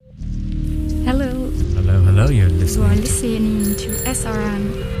you're You are listening listening to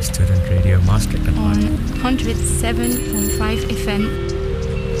SRN to Student Radio Maastricht and on Art. 107.5 FM.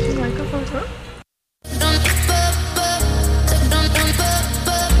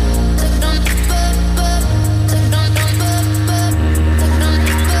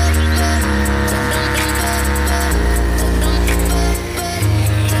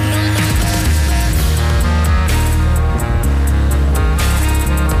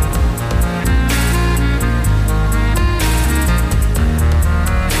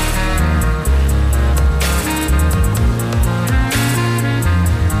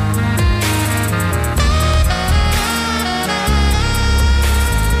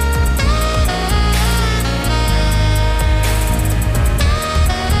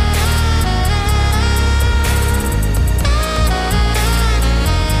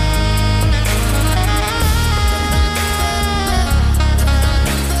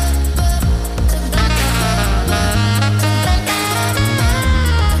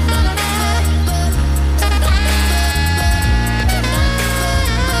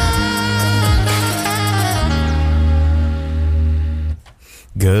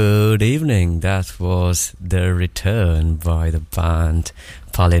 Good evening. That was The Return by the band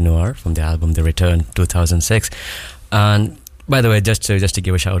Palais Noir from the album The Return 2006. And by the way, just to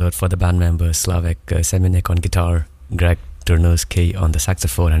give a shout out for the band members, Slavek Semenek on guitar, Greg Turnerski on the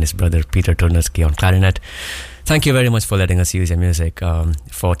saxophone, and his brother Peter Turnerski on clarinet. Thank you very much for letting us use your music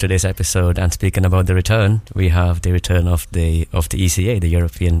for today's episode. And speaking about the return, we have the return of the ECA, the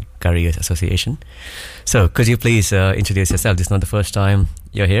European Careers Association. So could you please introduce yourself? This is not the first time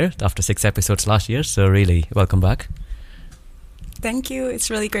you're here after 6 episodes last year, so really welcome back. Thank you. It's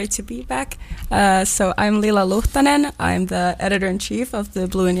really great to be back. So I'm Lila Luhtanen. I'm the editor-in-chief of the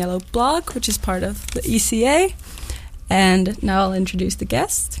Blue and Yellow blog, which is part of the ECA. And now I'll introduce the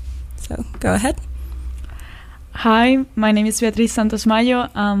guest. So go ahead. Hi, my name is Beatriz Santos Mayo.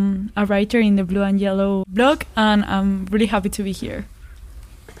 I'm a writer in the Blue and Yellow blog, and I'm really happy to be here.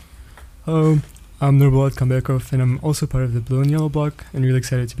 Hello, I'm Nurbulat Kambekov, and I'm also part of the Blue and Yellow blog, and really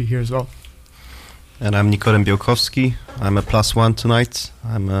excited to be here as well. And I'm Nikodem Białkowski. I'm a +1 tonight.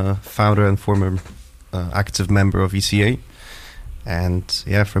 I'm a founder and former active member of ECA. And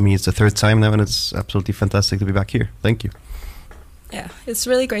yeah, for me it's the third time now, and it's absolutely fantastic to be back here. Thank you. Yeah, it's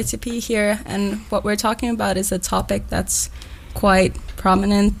really great to be here, and what we're talking about is a topic that's quite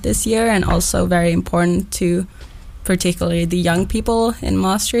prominent this year and also very important to particularly the young people in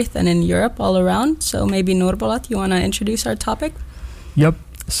Maastricht and in Europe all around. So maybe Nurbulat, you want to introduce our topic? Yep,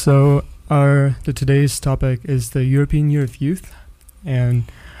 so today's topic is the European Year of Youth, and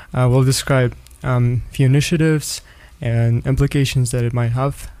we'll describe a few initiatives and implications that it might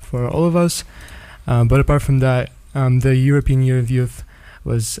have for all of us. But apart from that, the European Year of Youth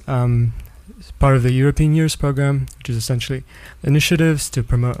was part of the European Years program, which is essentially initiatives to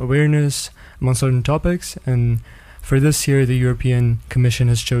promote awareness among certain topics. And for this year, the European Commission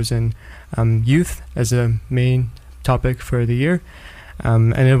has chosen youth as a main topic for the year.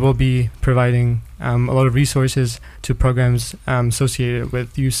 And it will be providing a lot of resources to programs associated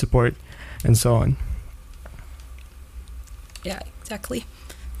with youth support and so on. Yeah, exactly.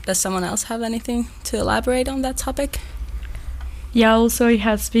 Does someone else have anything to elaborate on that topic? Yeah, also it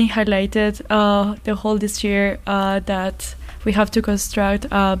has been highlighted the whole this year that we have to construct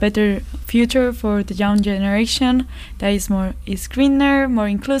a better future for the young generation that is greener, more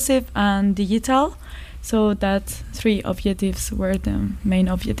inclusive, and digital. So that 3 objectives were the main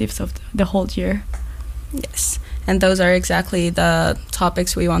objectives of the whole year. Yes, and those are exactly the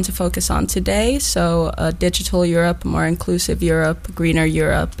topics we want to focus on today. So digital Europe, more inclusive Europe, greener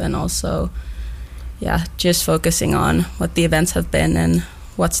Europe, and also, just focusing on what the events have been and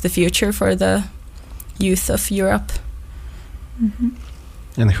what's the future for the youth of Europe. Mm-hmm.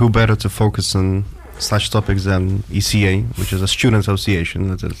 And who better to focus on such topics than ECA, which is a student association.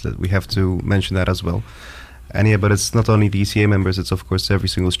 That we have to mention that as well. And yeah, but it's not only the ECA members, it's of course every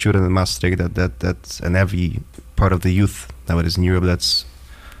single student in Maastricht that's and every part of the youth nowadays in Europe that's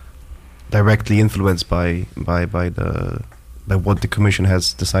directly influenced by what the Commission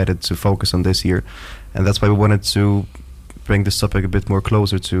has decided to focus on this year. And that's why we wanted to bring this topic a bit more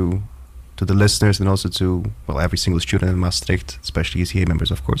closer to the listeners and also to, every single student in Maastricht, especially ECA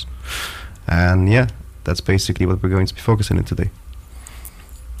members, of course. And yeah, that's basically what we're going to be focusing on today.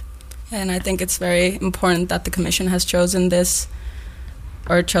 And I think it's very important that the Commission has chosen this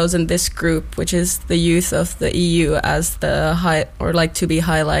group, which is the youth of the EU, as to be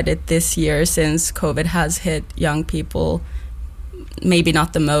highlighted this year, since COVID has hit young people maybe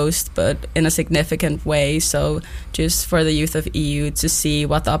not the most, but in a significant way. So just for the youth of EU to see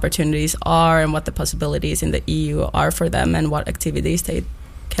what the opportunities are and what the possibilities in the EU are for them and what activities they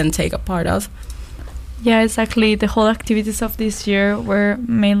can take a part of. Yeah, exactly. The whole activities of this year were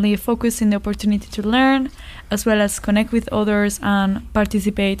mainly focused in the opportunity to learn, as well as connect with others and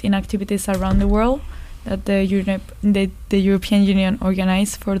participate in activities around the world that the European Union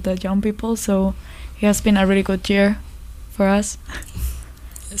organized for the young people. So it has been a really good year for us.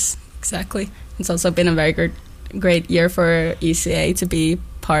 Yes, exactly. It's also been a very great year for ECA to be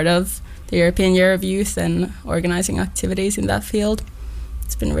part of the European Year of Youth and organizing activities in that field.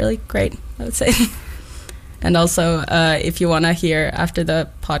 It's been really great, I would say. And also, if you want to hear after the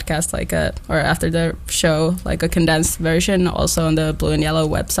podcast, or after the show, like a condensed version, also on the Blue and Yellow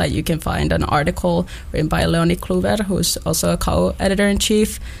website, you can find an article written by Leonie Kluwer, who's also a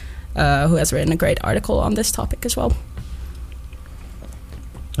co-editor-in-chief, who has written a great article on this topic as well.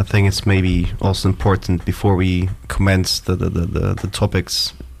 I think it's maybe also important before we commence the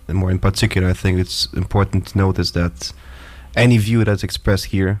topics, and more in particular, I think it's important to notice that any view that's expressed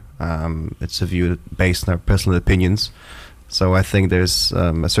here, it's a view based on our personal opinions. So I think there's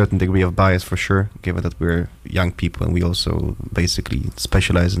a certain degree of bias for sure, given that we're young people and we also basically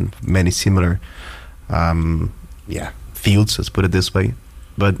specialize in many similar fields, let's put it this way.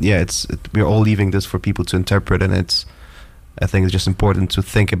 But yeah, we're all leaving this for people to interpret, and I think it's just important to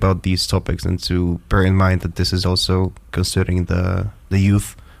think about these topics and to bear in mind that this is also considering the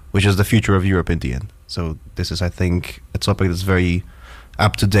youth, which is the future of Europe in the end. So this is, I think, a topic that's very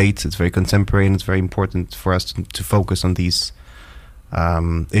up to date, it's very contemporary, and it's very important for us to focus on these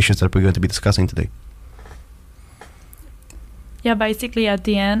issues that we're going to be discussing today. Yeah, basically at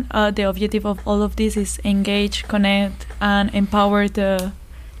the end, the objective of all of this is engage, connect, and empower the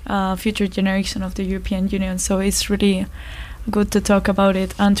future generation of the European Union. So it's really good to talk about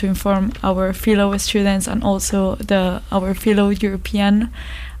it and to inform our fellow students and also our fellow European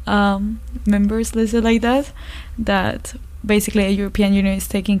members, let's say like that basically a European Union is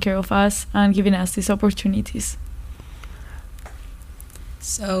taking care of us and giving us these opportunities.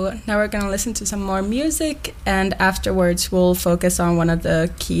 So now we're going to listen to some more music, and afterwards we'll focus on one of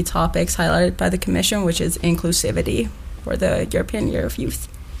the key topics highlighted by the Commission, which is inclusivity for the European Year of Youth.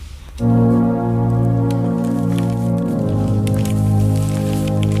 Who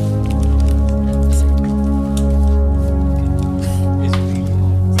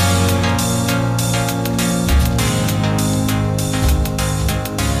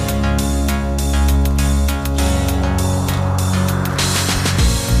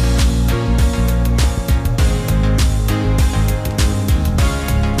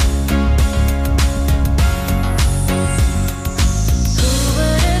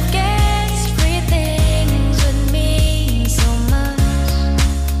would have guessed?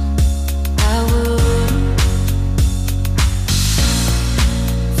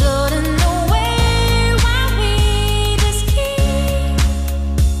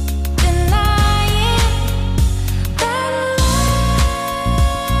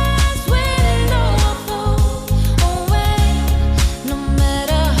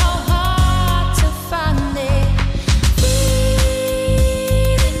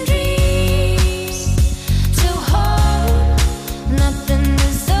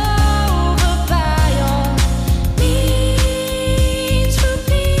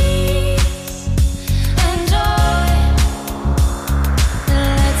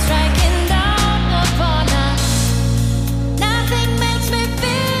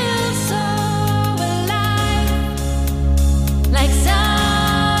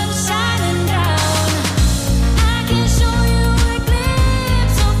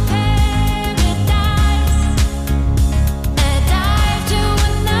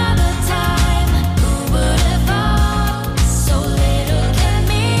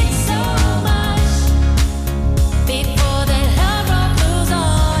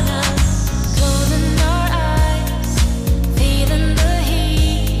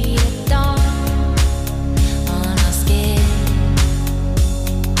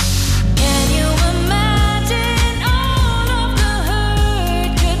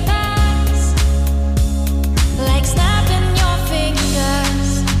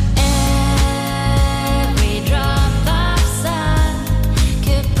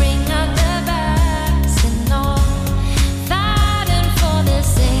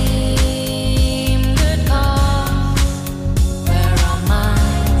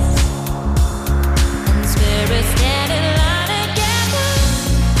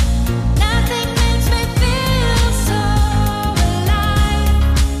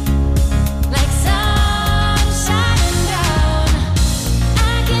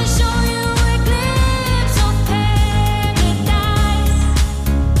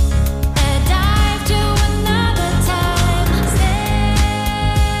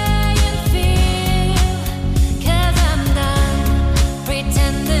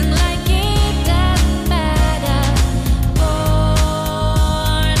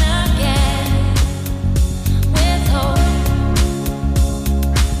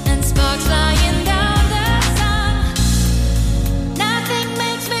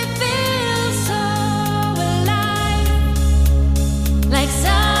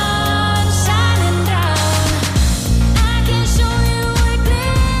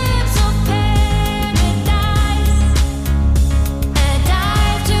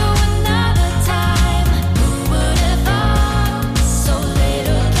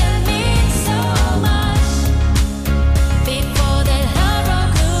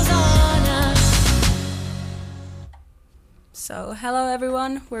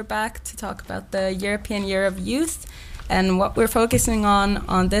 everyone. We're back to talk about the European Year of Youth. And what we're focusing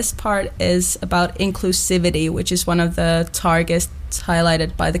on this part is about inclusivity, which is one of the targets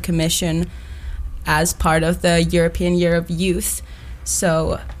highlighted by the Commission as part of the European Year of Youth.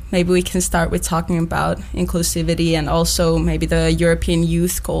 So maybe we can start with talking about inclusivity and also maybe the European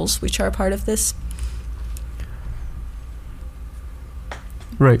Youth Goals, which are part of this.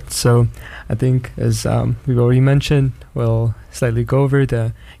 Right, so I think as we've already mentioned, we'll slightly go over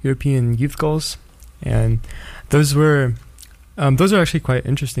the European Youth Goals. And those are actually quite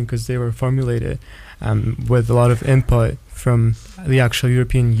interesting because they were formulated with a lot of input from the actual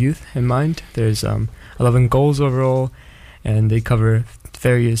European youth in mind. There's 11 goals overall, and they cover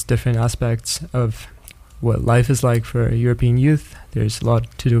various different aspects of what life is like for European youth. There's a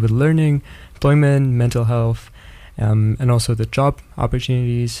lot to do with learning, employment, mental health, and also the job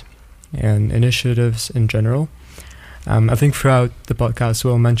opportunities and initiatives in general. I think throughout the podcast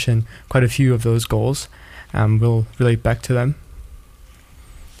we'll mention quite a few of those goals. We'll relate back to them.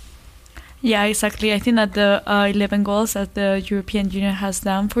 Yeah, exactly. I think that the 11 goals that the European Union has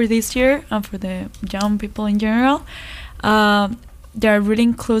done for this year and for the young people in general, they are really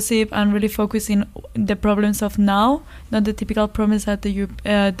inclusive and really focusing the problems of now, not the typical problems that the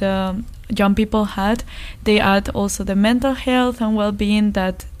young people had. They add also the mental health and well-being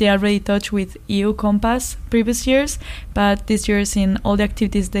that they already touched with EU Compass previous years, but this year's in all the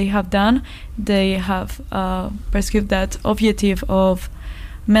activities they have done, they have prescribed that objective of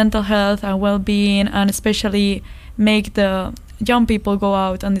mental health and well-being, and especially make the young people go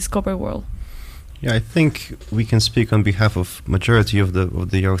out and discover the world. Yeah, I think we can speak on behalf of majority of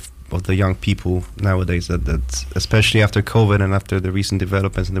the young people nowadays that especially after COVID and after the recent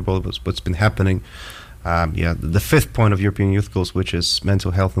developments in the world, what's been happening. The fifth point of European Youth Goals, which is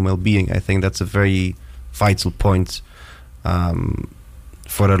mental health and well-being, I think that's a very vital point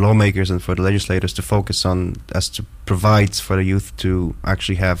for the lawmakers and for the legislators to focus on, as to provide for the youth to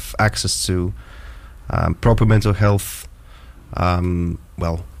actually have access to proper mental health,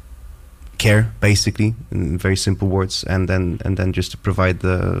 care, basically, in very simple words, and then just to provide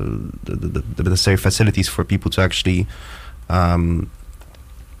the necessary facilities for people to actually to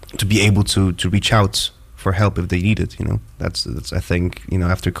be able to reach out for help if they need it. That's I think,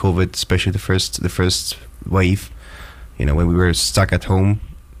 after COVID, especially the first wave, when we were stuck at home,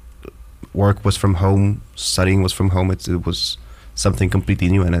 work was from home, studying was from home. It was something completely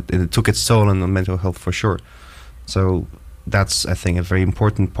new, and it took its toll on the mental health for sure. So that's, I think, a very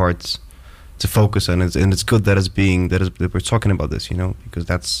important part to focus on, and it's good that we're talking about this, because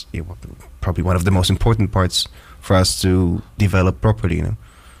that's probably one of the most important parts for us to develop properly,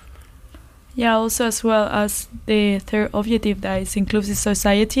 Yeah, also as well as the third objective, that is inclusive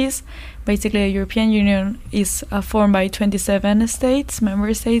societies. Basically, the European Union is formed by 27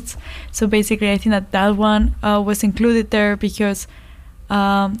 member states. So basically, I think that one was included there because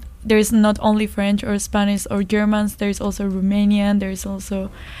there is not only French or Spanish or Germans, there is also Romanian, there is also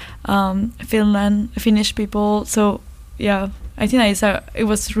Finnish people. So yeah, I think it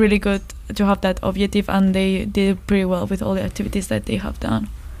was really good to have that objective, and they did pretty well with all the activities that they have done.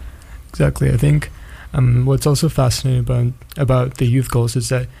 Exactly. I think what's also fascinating about the youth goals is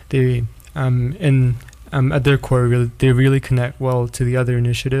that they, at their core, they really connect well to the other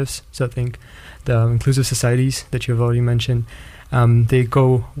initiatives. So I think the inclusive societies that you've already mentioned, they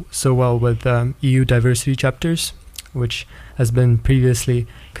go so well with EU diversity chapters, which has been previously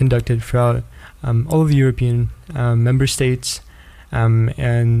conducted throughout all of the European member states,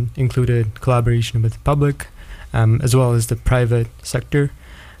 and included collaboration with the public as well as the private sector,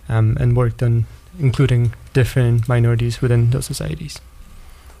 and worked on including different minorities within those societies.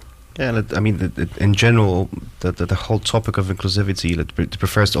 Yeah, I mean, in general, the whole topic of inclusivity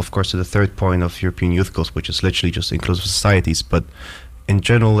refers, of course, to the third point of European Youth Goals, which is literally just inclusive societies. But in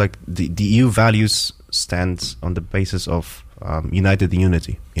general, like the EU values stand on the basis of united in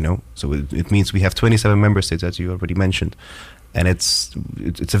unity. So it means we have 27 member states, as you already mentioned, and it's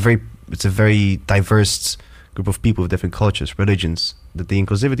a very diverse group of people with different cultures, religions. The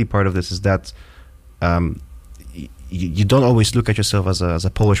inclusivity part of this is that you don't always look at yourself as a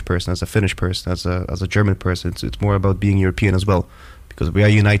Polish person, as a Finnish person, as a German person. It's more about being European as well, because we are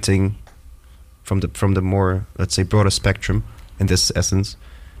uniting from the more, let's say, broader spectrum in this essence.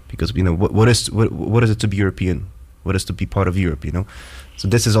 Because what is it to be European? What is to be part of Europe? So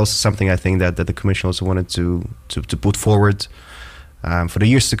this is also something I think that the Commission also wanted to put forward for the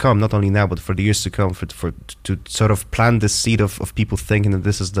years to come, not only now but for the years to come, to sort of plant the seed of people thinking that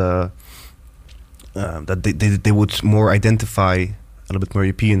this is that they would more identify a little bit more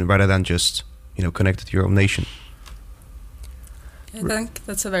European rather than just connected to your own nation. I think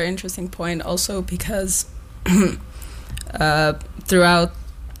that's a very interesting point also because throughout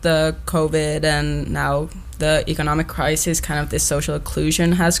the COVID and now the economic crisis, kind of this social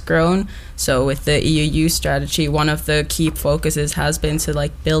inclusion has grown. So with the EU Youth Strategy, one of the key focuses has been to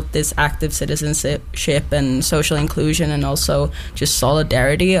like build this active citizenship and social inclusion and also just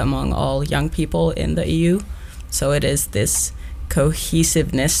solidarity among all young people in the EU. So it is this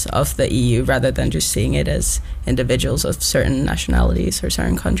cohesiveness of the EU rather than just seeing it as individuals of certain nationalities or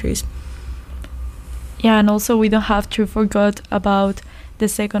certain countries. Yeah, and also we don't have to forget about the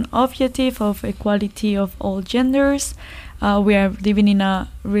second objective of equality of all genders. We are living in a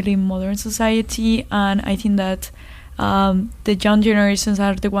really modern society, and I think that the young generations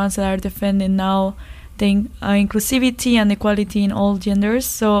are the ones that are defending now the inclusivity and equality in all genders.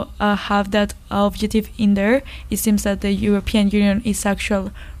 So have that objective in there. It seems that the European Union is actually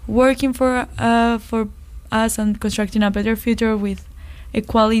working for us and constructing a better future with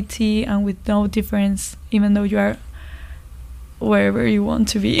equality and with no difference, even though you are wherever you want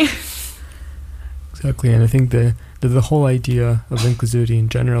to be. Exactly, and I think the whole idea of inclusivity in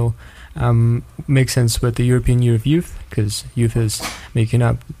general makes sense with the European Year of Youth, because youth is making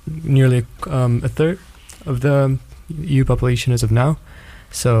up nearly a third of the EU population as of now.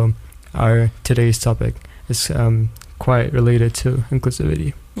 So our today's topic is quite related to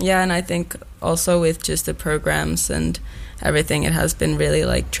inclusivity. Yeah, and I think also with just the programs and everything, it has been really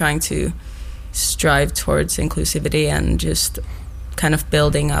like trying to strive towards inclusivity and just kind of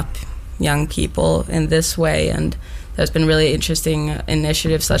building up young people in this way. And there's been really interesting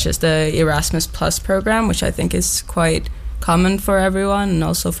initiatives such as the Erasmus Plus program, which I think is quite common for everyone. And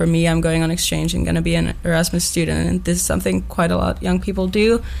also for me, I'm going on exchange and going to be an Erasmus student, and this is something quite a lot young people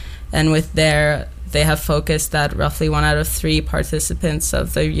do. And with they have focused that roughly 1 out of 3 participants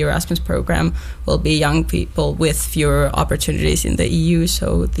of the Erasmus program will be young people with fewer opportunities in the EU.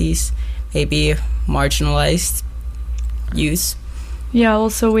 So these maybe marginalized youth. Yeah,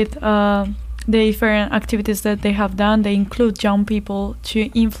 also with the different activities that they have done, they include young people to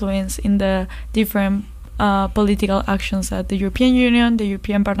influence in the different political actions that the European Union, the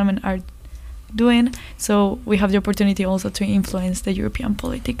European Parliament are doing. So we have the opportunity also to influence the European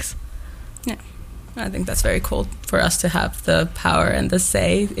politics. Yeah, I think that's very cool for us to have the power and the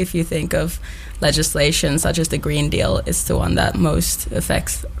say. If you think of legislation such as the Green Deal, it's the one that most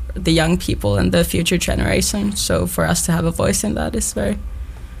affects the young people and the future generation. So for us to have a voice in that is very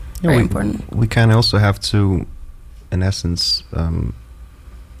important. We can also have to, in essence,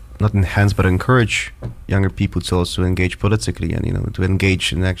 not enhance but encourage younger people to also engage politically, and to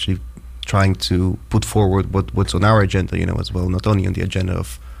engage in actually trying to put forward what's on our agenda, as well, not only on the agenda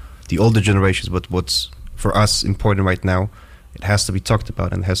of the older generations, but what's for us important right now. It has to be talked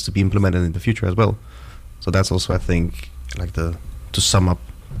about and has to be implemented in the future as well. So that's also, I think, like to sum up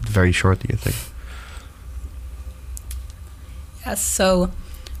very shortly, I think. Yes, so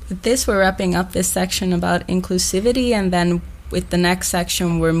with this, we're wrapping up this section about inclusivity, and then with the next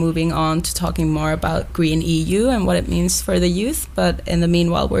section, we're moving on to talking more about Green EU and what it means for the youth. But in the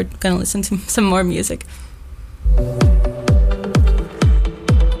meanwhile, we're going to listen to some more music.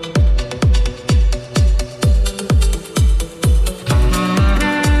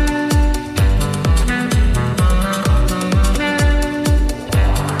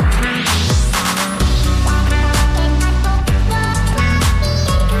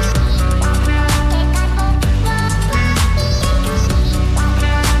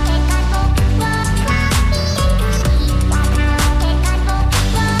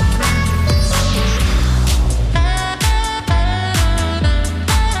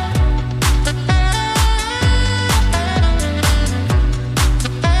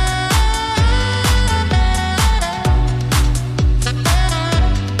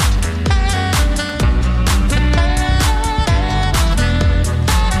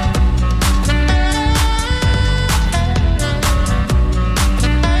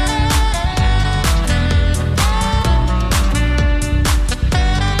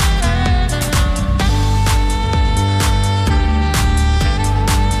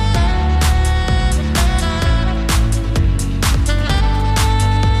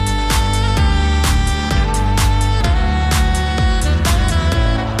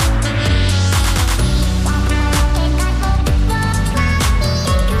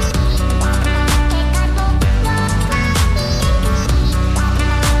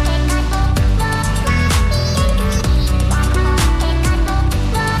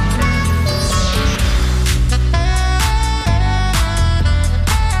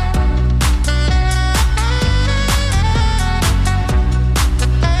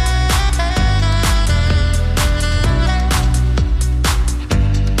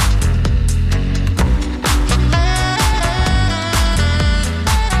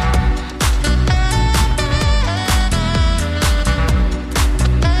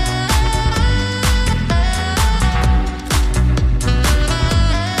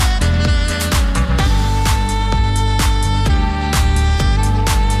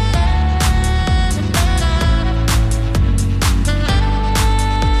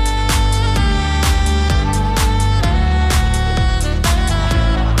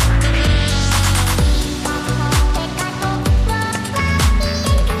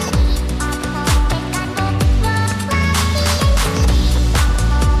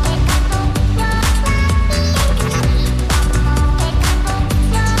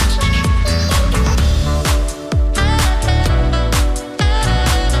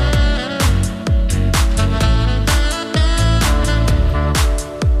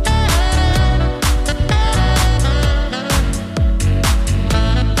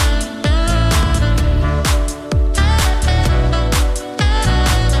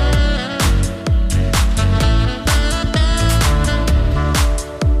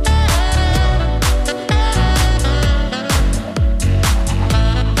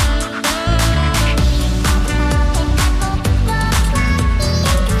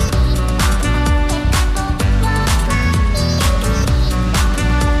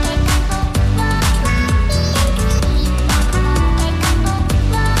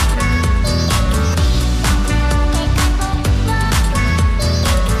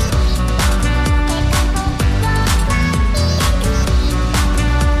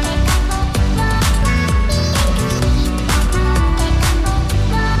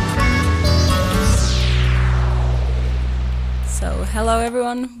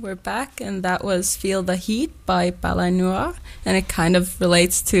 everyone, we're back, and that was Feel the Heat by Ballet Noir, and it kind of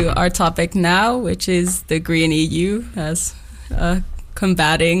relates to our topic now, which is the Green EU as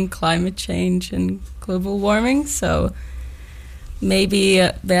combating climate change and global warming. So maybe,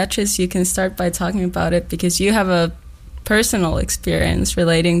 Beatrice, you can start by talking about it, because you have a personal experience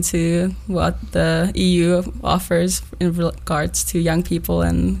relating to what the EU offers in regards to young people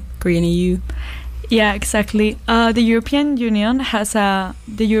and Green EU. Yeah, exactly. The European Union has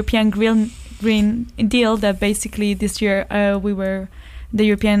the European Green Deal that basically this year the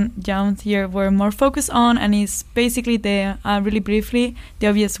European Youth Year were more focused on, and is basically really briefly, the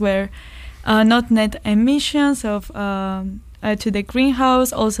obvious were not net emissions of to the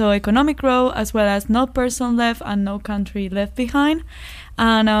greenhouse, also economic growth, as well as no person left and no country left behind.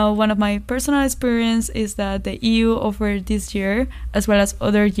 And one of my personal experience is that the EU offered this year, as well as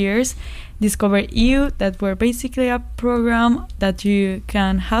other years, Discover EU, that were basically a program that you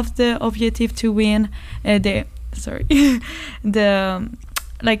can have the objective to win you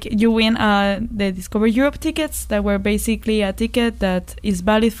win the Discover Europe tickets that were basically a ticket that is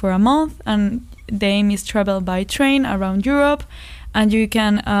valid for a month, and the aim is travel by train around Europe, and you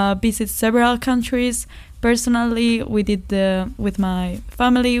can visit several countries. Personally, we did with my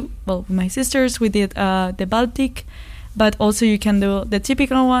family, with my sisters, we did the Baltic, but also you can do the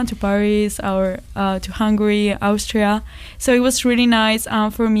typical one to Paris or to Hungary, Austria. So it was really nice.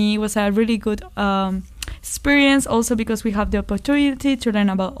 For me, it was a really good experience, also because we have the opportunity to learn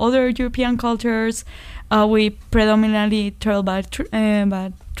about other European cultures. We predominantly travel by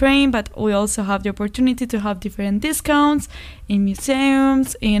train, but we also have the opportunity to have different discounts in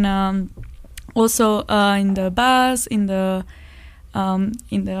museums, in also in the bus, in the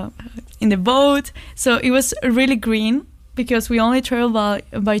boat. So it was really green because we only travel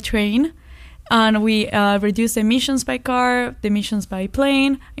by train, and we reduced emissions by car, the emissions by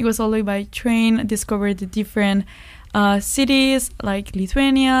plane. It was only by train. Discovered the different cities like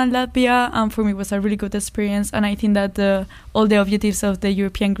Lithuania, Latvia, and for me it was a really good experience. And I think that all the objectives of the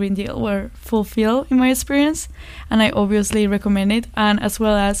European Green Deal were fulfilled in my experience, and I obviously recommend it. And as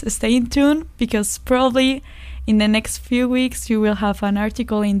well as stay in tune, because probably in the next few weeks you will have an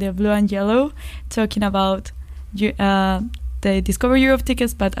article in the Blue and Yellow talking about the Discover Europe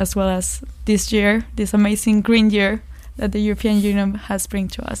tickets, but as well as this year, this amazing green year that the European Union has bring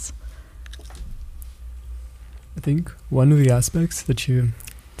to us. I think one of the aspects that you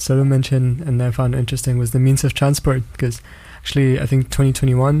sort of mentioned and I found interesting was the means of transport, because actually I think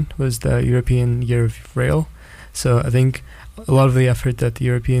 2021 was the European Year of Rail. So I think a lot of the effort that the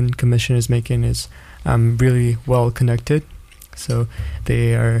European Commission is making is really well connected. So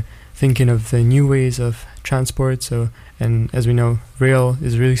they are thinking of the new ways of transport. So, and as we know, rail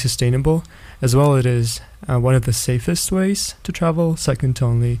is really sustainable. As well, it is one of the safest ways to travel, second to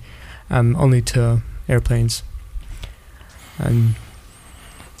only to airplanes. And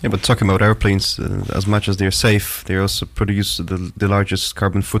yeah, but talking about airplanes, as much as they're safe, they also produce the largest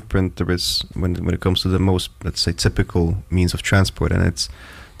carbon footprint there is when it comes to the most, let's say, typical means of transport. And it's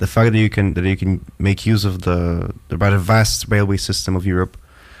the fact that you can make use of the rather vast railway system of Europe.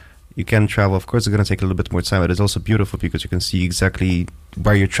 You can travel. Of course, it's going to take a little bit more time, but it's also beautiful because you can see exactly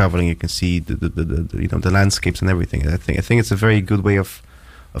where you're traveling. You can see the landscapes and everything. I think it's a very good way of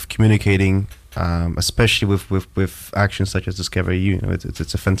communicating, especially with actions such as Discover EU.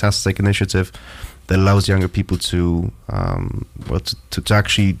 It's a fantastic initiative that allows younger people to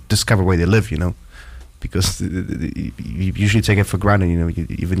actually discover where they live. Because you usually take it for granted.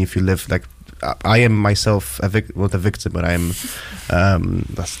 Even if you live like I am myself, not a victim, but I am.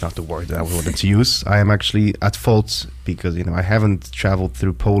 That's not the word that I wanted to use. I am actually at fault because I haven't traveled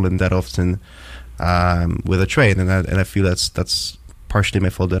through Poland that often with a train, and I feel that's partially my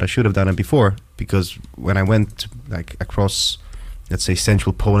fault that I should have done it before. Because when I went across, let's say,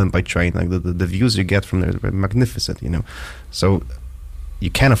 central Poland by train, the views you get from there are magnificent. So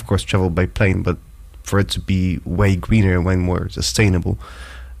you can of course travel by plane, but for it to be way greener and way more sustainable.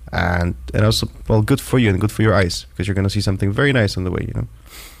 And also, well, good for you and good for your eyes, because you're going to see something very nice on the way,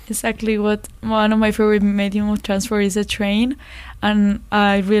 Exactly. What one of my favorite medium of transport is a train, and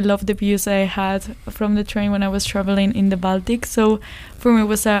I really love the views I had from the train when I was traveling in the Baltic. So for me, it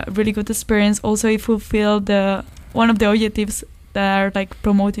was a really good experience. Also, it fulfilled one of the objectives that are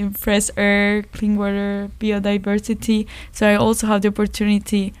promoting fresh air, clean water, biodiversity. So I also have the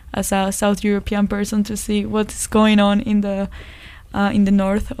opportunity as a South European person to see what is going on in the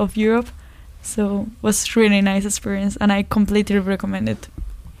north of Europe. So it was really nice experience, and I completely recommend it.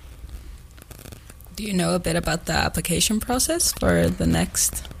 Do you know a bit about the application process for the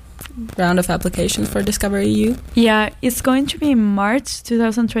next round of applications for Discover EU? Yeah, it's going to be in March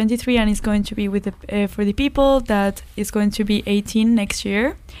 2023, and it's going to be with for the people that is going to be 18 next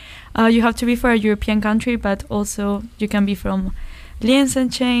year. You have to be for a European country, but also you can be from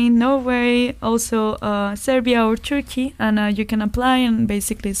Liechtenstein, Norway, also Serbia or Turkey, and you can apply and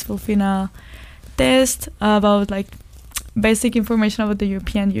basically it's fulfill a test about like basic information about the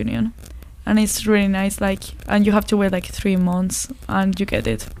European Union, and it's really nice. Like, and you have to wait like 3 months, and you get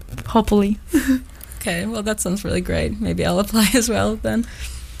it, hopefully. Okay, well that sounds really great. Maybe I'll apply as well then.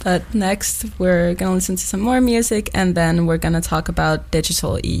 But next we're gonna listen to some more music, and then we're gonna talk about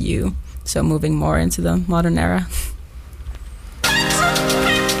Digital EU. So moving more into the modern era.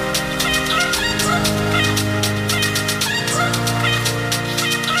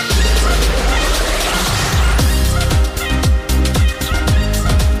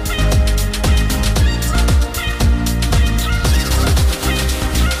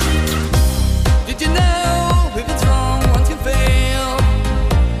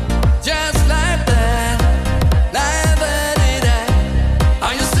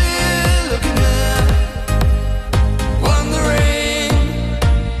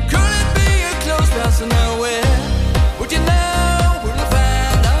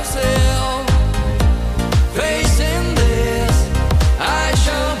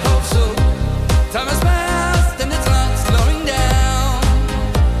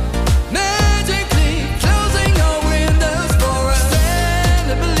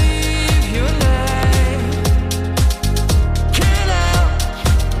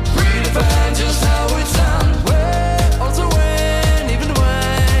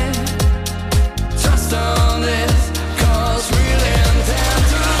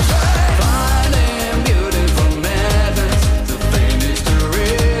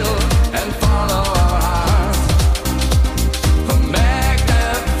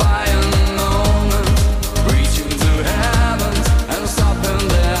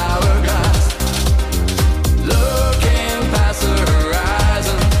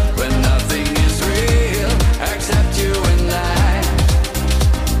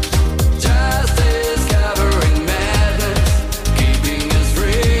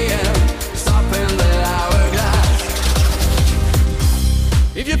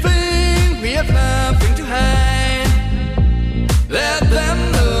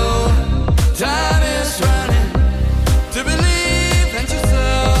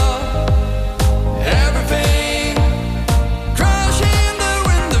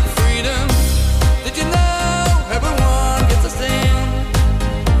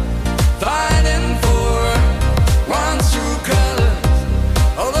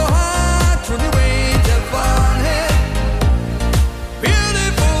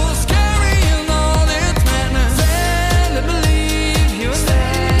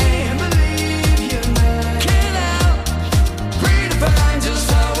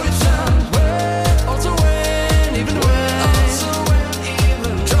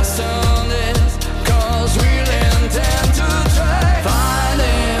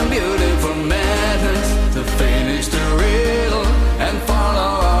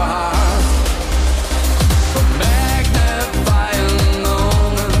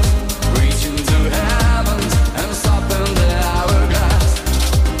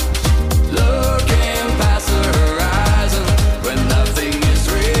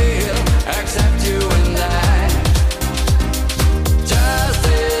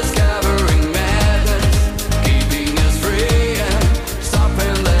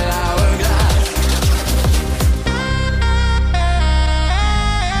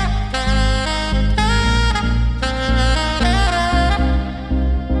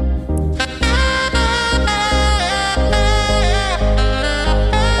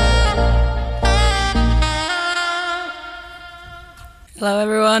 Hello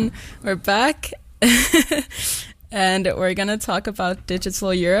everyone, we're back and we're going to talk about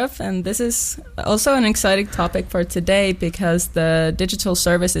Digital Europe, and this is also an exciting topic for today because the Digital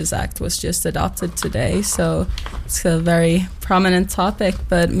Services Act was just adopted today, so it's a very prominent topic.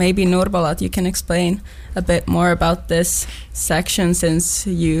 But maybe Nurbalat, you can explain a bit more about this section since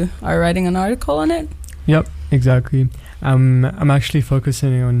you are writing an article on it. Yep, exactly. I'm actually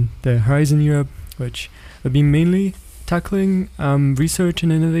focusing on the Horizon Europe, which would be mainly tackling research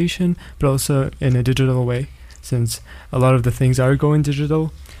and innovation, but also in a digital way, since a lot of the things are going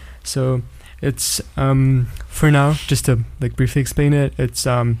digital. So it's for now, just to briefly explain it, it's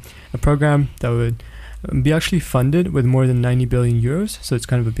a program that would be actually funded with more than 90 billion euros, so it's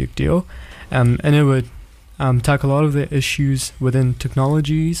kind of a big deal, and it would tackle a lot of the issues within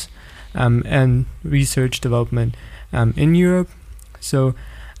technologies and research development in Europe. So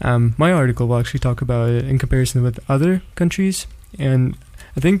my article will actually talk about it in comparison with other countries. And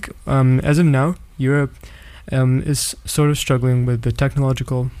I think as of now, Europe is sort of struggling with the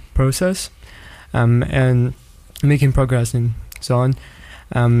technological process and making progress and so on.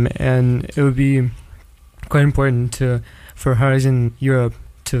 And it would be quite important for Horizon Europe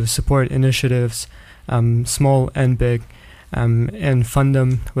to support initiatives, small and big, and fund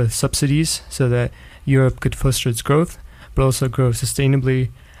them with subsidies so that Europe could foster its growth, but also grow sustainably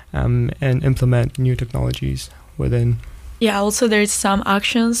and implement new technologies within. Yeah, also there's some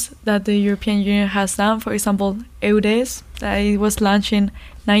actions that the European Union has done. For example, EUDES, that it was launched in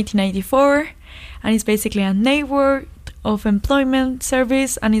 1994, and it's basically a network of employment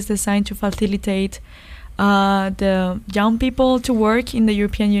service, and it's designed to facilitate the young people to work in the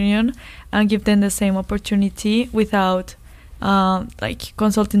European Union and give them the same opportunity without like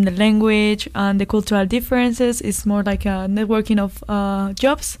consulting the language and the cultural differences. It's more like a networking of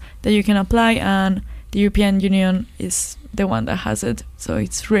jobs that you can apply, and the European Union is the one that has it, so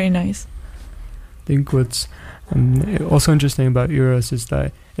it's really nice. I think what's also interesting about Euros is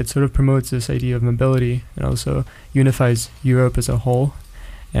that it sort of promotes this idea of mobility and also unifies Europe as a whole.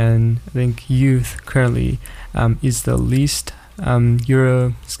 And I think youth currently is the least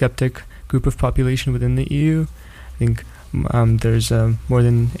Eurosceptic group of population within the EU. I think there's more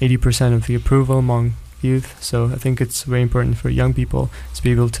than 80% of the approval among youth. So I think it's very important for young people to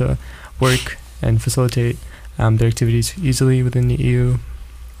be able to work and facilitate their activities easily within the EU.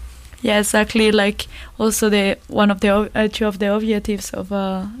 Yeah, exactly. Like also two of the objectives of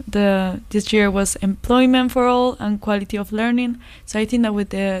this year was employment for all and quality of learning. So I think that with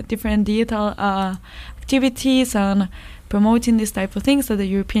the different digital activities and promoting this type of things that the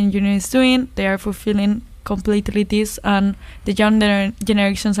European Union is doing, they are fulfilling completely this. And the younger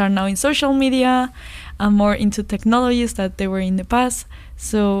generations are now in social media and more into technologies that they were in the past.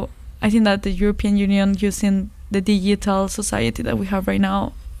 So I think that the European Union, using the digital society that we have right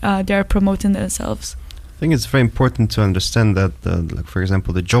now, they are promoting themselves. I think it's very important to understand that, like for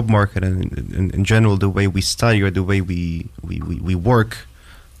example, the job market and in general the way we study or the way we work,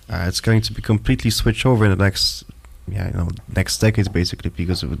 it's going to be completely switched over in the next decades basically,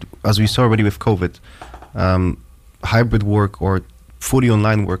 because as we saw already with COVID, hybrid work or fully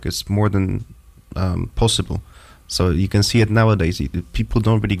online work is more than possible. So you can see it nowadays. People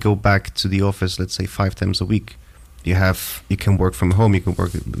don't really go back to the office, let's say 5 times a week. You can work from home. You can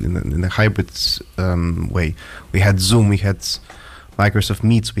work in a hybrid way. We had Zoom, we had Microsoft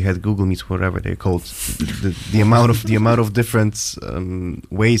Meets, we had Google Meets, whatever they're called. The amount of different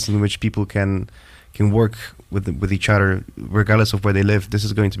ways in which people can work with each other, regardless of where they live. This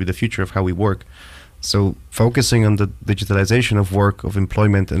is going to be the future of how we work. So focusing on the digitalization of work, of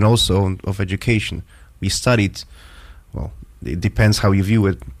employment, and also of education. We studied, well, it depends how you view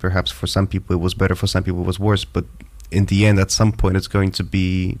it. Perhaps for some people it was better, for some people it was worse. But in the end, at some point, it's going to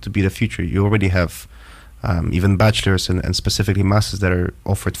be the future. You already have even bachelors and specifically masters that are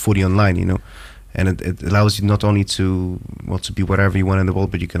offered fully online, and it allows you not only to be whatever you want in the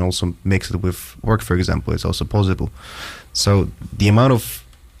world, but you can also mix it with work, for example. It's also possible. So the amount of,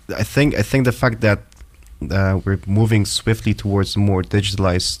 I think the fact that we're moving swiftly towards a more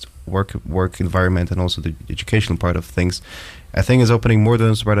digitalized work environment and also the educational part of things, I think is opening more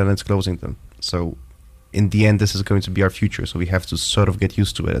doors rather than it's closing them. So in the end, this is going to be our future. So we have to sort of get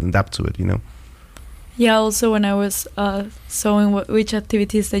used to it and adapt to it, Yeah, also when I was showing which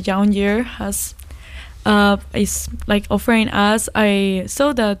activities the Young Year has is like offering us, I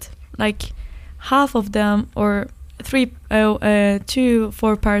saw that like half of them, or 4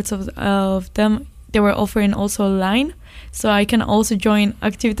 parts of them, they were offering also online. So I can also join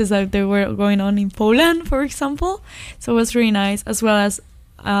activities that they were going on in Poland, for example. So it was really nice, as well as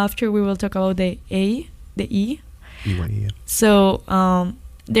after we will talk about the E. Yeah. So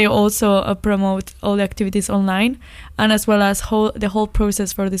they also promote all the activities online, and as well as the whole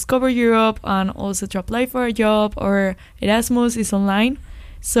process for Discover Europe, and also to apply for a job or Erasmus is online.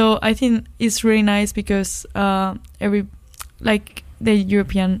 So I think it's really nice because the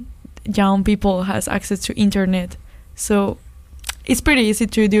European young people has access to internet. So it's pretty easy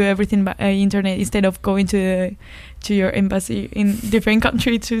to do everything by internet instead of going to your embassy in different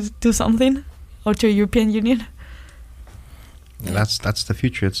country to do something, or to European Union. Yeah. That's the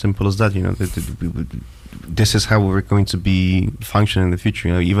future. It's simple as that. This is how we're going to be functioning in the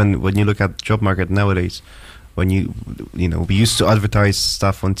future. Even when you look at job market nowadays, when we used to advertise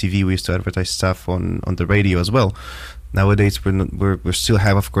stuff on TV, we used to advertise stuff on the radio as well. Nowadays, we still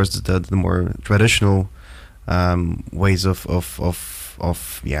have, of course, the more traditional ways of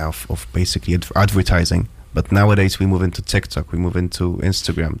basically advertising. But nowadays we move into TikTok, we move into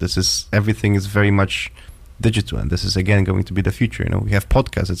Instagram. Everything is very much digital, and this is again going to be the future. You know, we have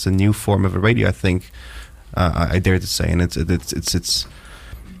podcasts. It's a new form of a radio, I think. I dare to say, and it's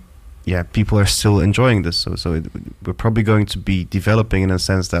yeah, people are still enjoying this. So we're probably going to be developing in a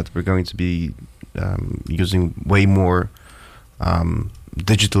sense that we're going to be using way more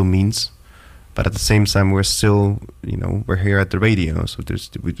digital means, but at the same time we're still, you know, we're here at the radio, so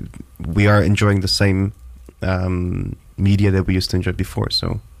we are enjoying the same media that we used to enjoy before.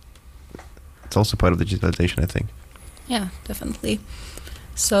 So it's also part of digitalization, I think. Yeah, definitely.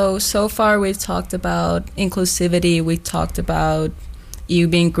 So far we've talked about inclusivity, we talked about EU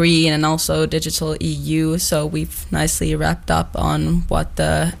being green and also digital EU. So we've nicely wrapped up on what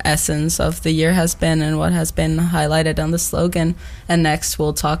the essence of the year has been and what has been highlighted on the slogan. And next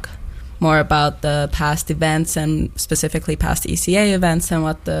we'll talk more about the past events and specifically past ECA events and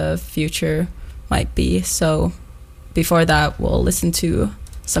what the future might be. So before that, we'll listen to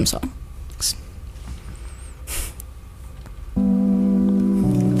some songs.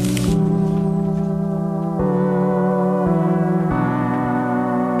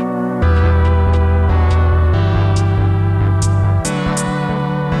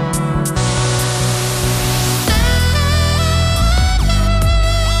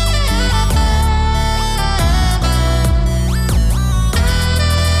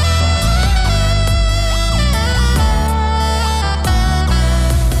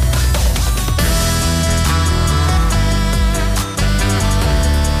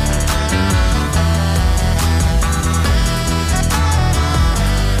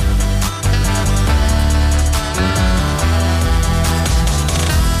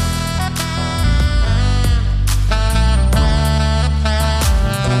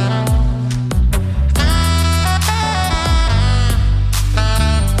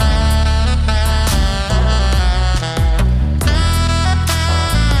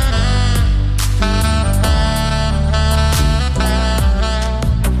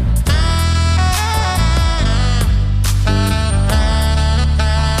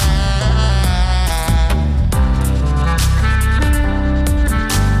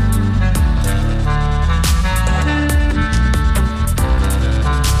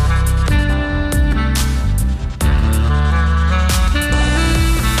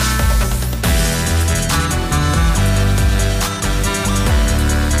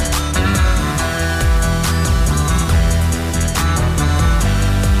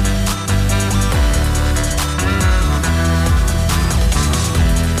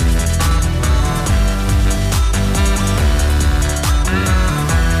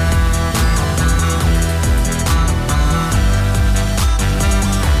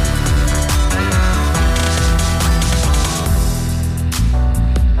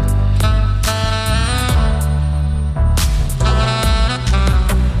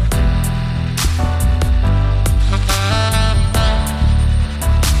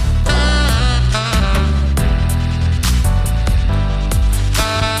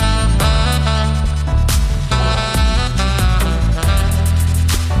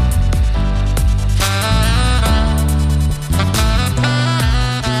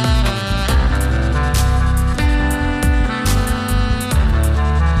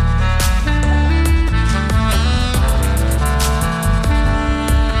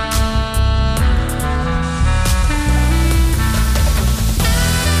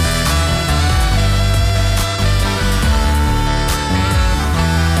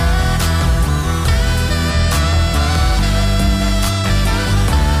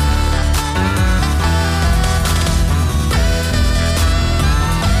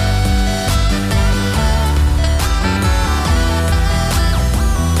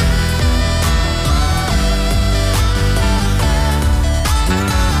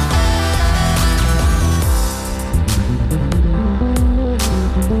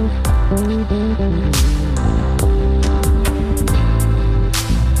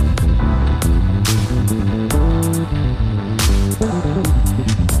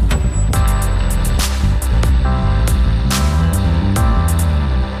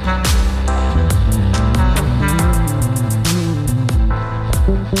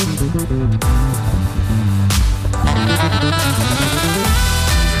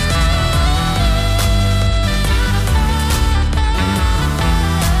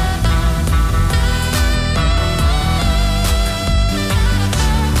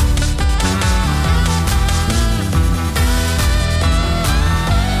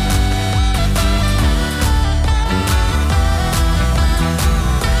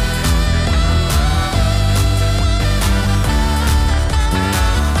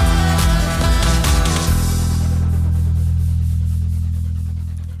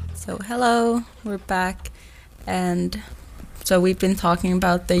 Hello, we're back. And so we've been talking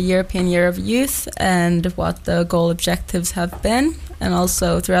about the European Year of Youth and what the goal objectives have been. And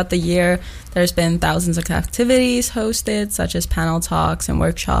also throughout the year, there's been thousands of activities hosted, such as panel talks and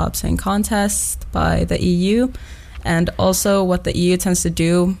workshops and contests by the EU. And also what the EU tends to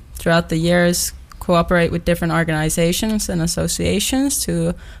do throughout the year is cooperate with different organizations and associations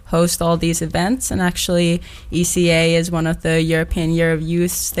to host all these events. And actually, ECA is one of the European Year of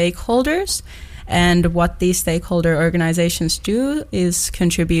Youth stakeholders. And what these stakeholder organizations do is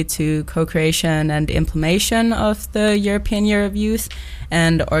contribute to co-creation and implementation of the European Year of Youth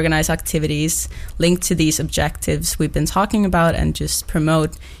and organize activities linked to these objectives we've been talking about and just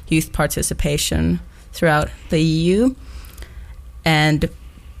promote youth participation throughout the EU. And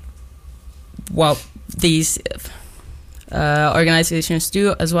what these organizations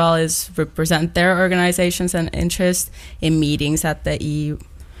do as well is represent their organizations and interests in meetings at the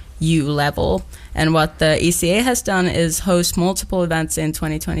EU level. And what the ECA has done is host multiple events in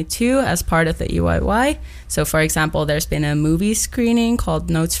 2022 as part of the EYY. So for example, there's been a movie screening called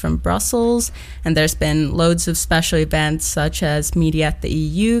Notes from Brussels, and there's been loads of special events such as Media at the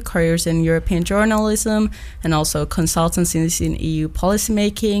EU, Careers in European Journalism, and also consultancies in EU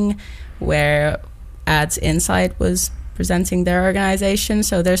policymaking, where Ads Insight was presenting their organization.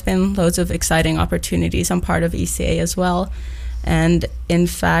 So there's been loads of exciting opportunities on part of ECA as well. And in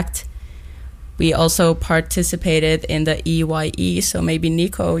fact, we also participated in the EYE. So maybe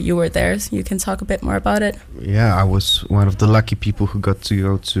Nico, you were there. So you can talk a bit more about it. Yeah, I was one of the lucky people who got to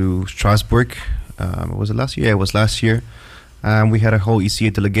go to Strasbourg. Was it last year? Yeah, it was last year. We had a whole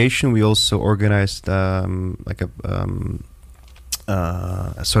ECA delegation. We also organized a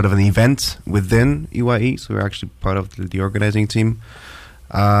sort of an event within EYE. So we're actually part of the organizing team.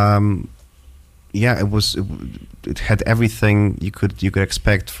 Yeah, it had everything you could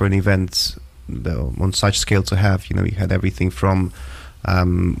expect for an event on such scale to have. You know, you had everything from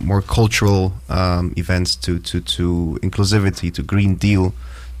more cultural events to inclusivity, to Green Deal,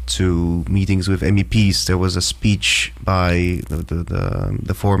 to meetings with MEPs. There was a speech by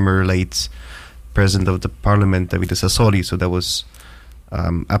the former late president of the parliament, Davide Sassoli. So that was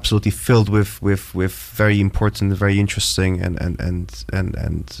absolutely filled with very important, very interesting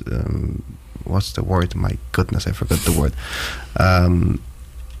and what's the word? My goodness, I forgot the word.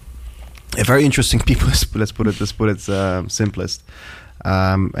 Very interesting people. Let's put it simplest.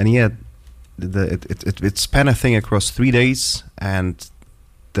 And yeah, it spanned a thing across 3 days, and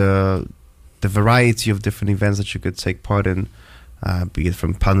the variety of different events that you could take part in, be it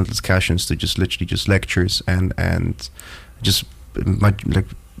from panel discussions to just literally just lectures and just like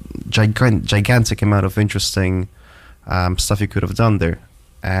gigantic amount of interesting stuff you could have done there.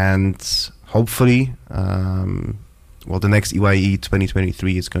 And hopefully, the next EYE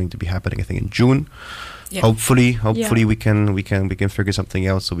 2023 is going to be happening, I think, in June. Yeah. Hopefully we can figure something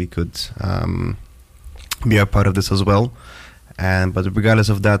out so we could be a part of this as well. But regardless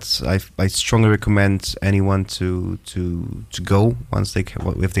of that, I strongly recommend anyone to go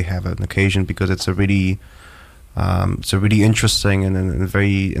if they have an occasion, because it's a really interesting and a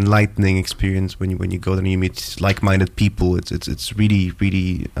very enlightening experience when you go there and you meet like-minded people. It's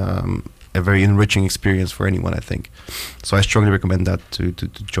really a very enriching experience for anyone, I think. So I strongly recommend that to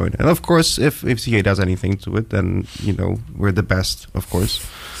join. And of course, if CA does anything to it, then we're the best, of course.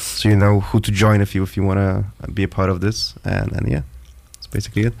 So you know who to join if you want to be a part of this. And yeah, that's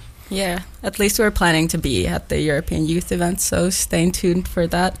basically it. Yeah, at least we're planning to be at the European Youth event, so stay tuned for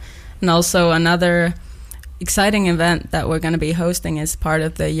that. And also another exciting event that we're going to be hosting is part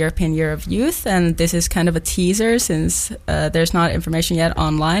of the European Year of Youth, and this is kind of a teaser since there's not information yet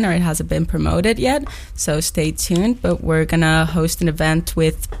online, or it hasn't been promoted yet, so stay tuned. But we're going to host an event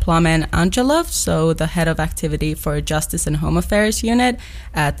with Plamen Angelov, so the head of activity for Justice and Home Affairs Unit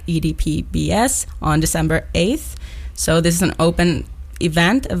at EDPBS, on December 8th. So this is an open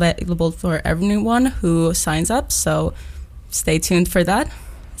event available for everyone who signs up, so stay tuned for that,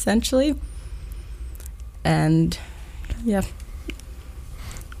 essentially. And yeah,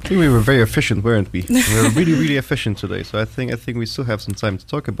 I think we were very efficient, weren't we? We were really, really efficient today. So I think we still have some time to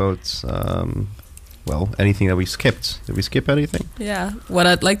talk about anything that we skipped. Did we skip anything? Yeah, what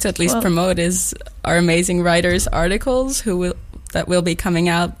I'd like to at least promote is our amazing writers' articles that will be coming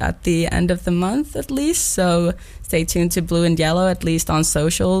out at the end of the month at least. So stay tuned to Blue and Yellow, at least on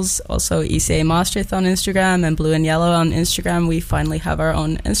socials. Also ECA Maastricht on Instagram and Blue and Yellow on Instagram. We finally have our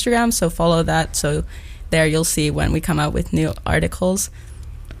own Instagram, so follow that. So there you'll see when we come out with new articles.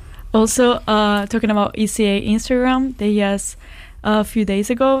 Also, talking about ECA Instagram, they just a few days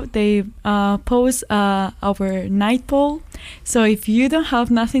ago, they posed our night poll. So if you don't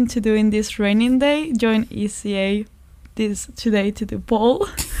have nothing to do in this raining day, join ECA today to the poll.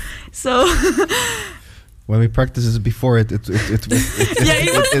 So when we practiced this before, it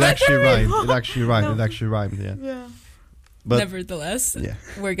actually rhymed. It actually rhymed. No. It actually rhymed. Yeah. yeah. But Nevertheless, yeah.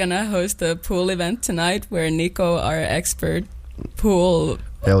 we're gonna host a pool event tonight where Nico, our expert pool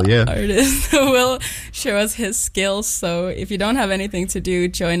Hell yeah. artist, will show us his skills. So if you don't have anything to do,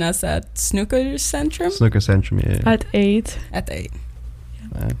 join us at Snooker Centrum Snooker Centrum. Yeah. At 8. at 8.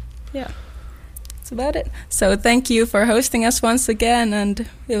 Yeah. That's about it. So thank you for hosting us once again, and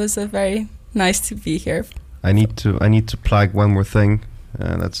it was a very nice to be here. I need to plug one more thing.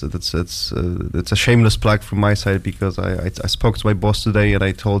 It's a shameless plug from my side because I spoke to my boss today and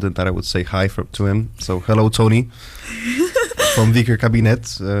I told him that I would say hi to him. So hello, Tony, from Viker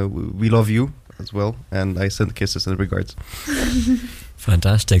Cabinet. We love you as well, and I send kisses and regards.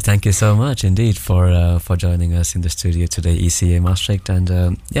 Fantastic. Thank you so much indeed for joining us in the studio today, ECA Maastricht. And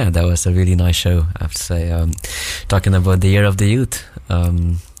that was a really nice show, I have to say, talking about the Year of the Youth,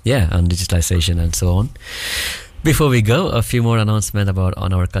 and digitalization and so on. Before we go, a few more announcements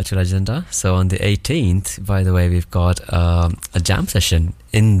on our cultural agenda. So on the 18th, by the way, we've got a jam session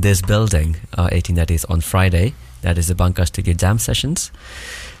in this building, 18th, that is on Friday. That is the Banca Studio Jam Sessions.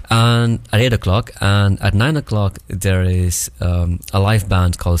 And at 8 o'clock, and at 9 o'clock, there is a live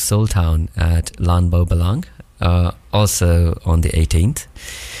band called Soul Town at Landbouw Belang, also on the 18th.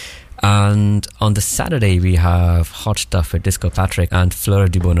 And on the Saturday, we have Hot Stuff with Disco Patrick and Fleur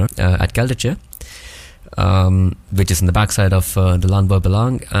de Bonheur at Keldertje, which is in the backside of the Landbouw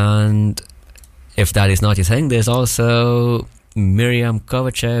Belang. And if that is not your thing, there's also Miriam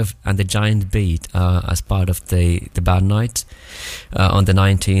Kovachev and the Giant Beat as part of the band night on the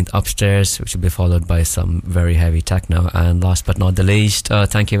 19th upstairs, which will be followed by some very heavy techno. And last but not the least,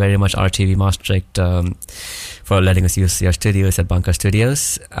 thank you very much RTV Maastricht for letting us use your studios at Banca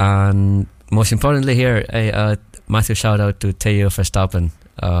Studios. And most importantly here, a massive shout out to Theo Verstappen,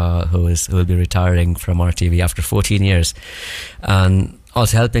 who will be retiring from RTV after 14 years, and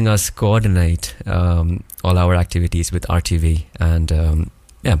also helping us coordinate all our activities with RTV, and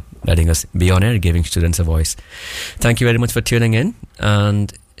letting us be on air, giving students a voice. Thank you very much for tuning in,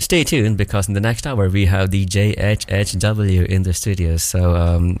 and stay tuned because in the next hour we have the JHHW in the studios,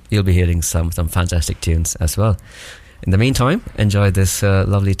 so you'll be hearing some fantastic tunes as well. In the meantime, enjoy this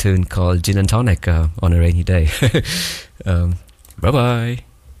lovely tune called Gin and Tonic on a rainy day. Bye-bye.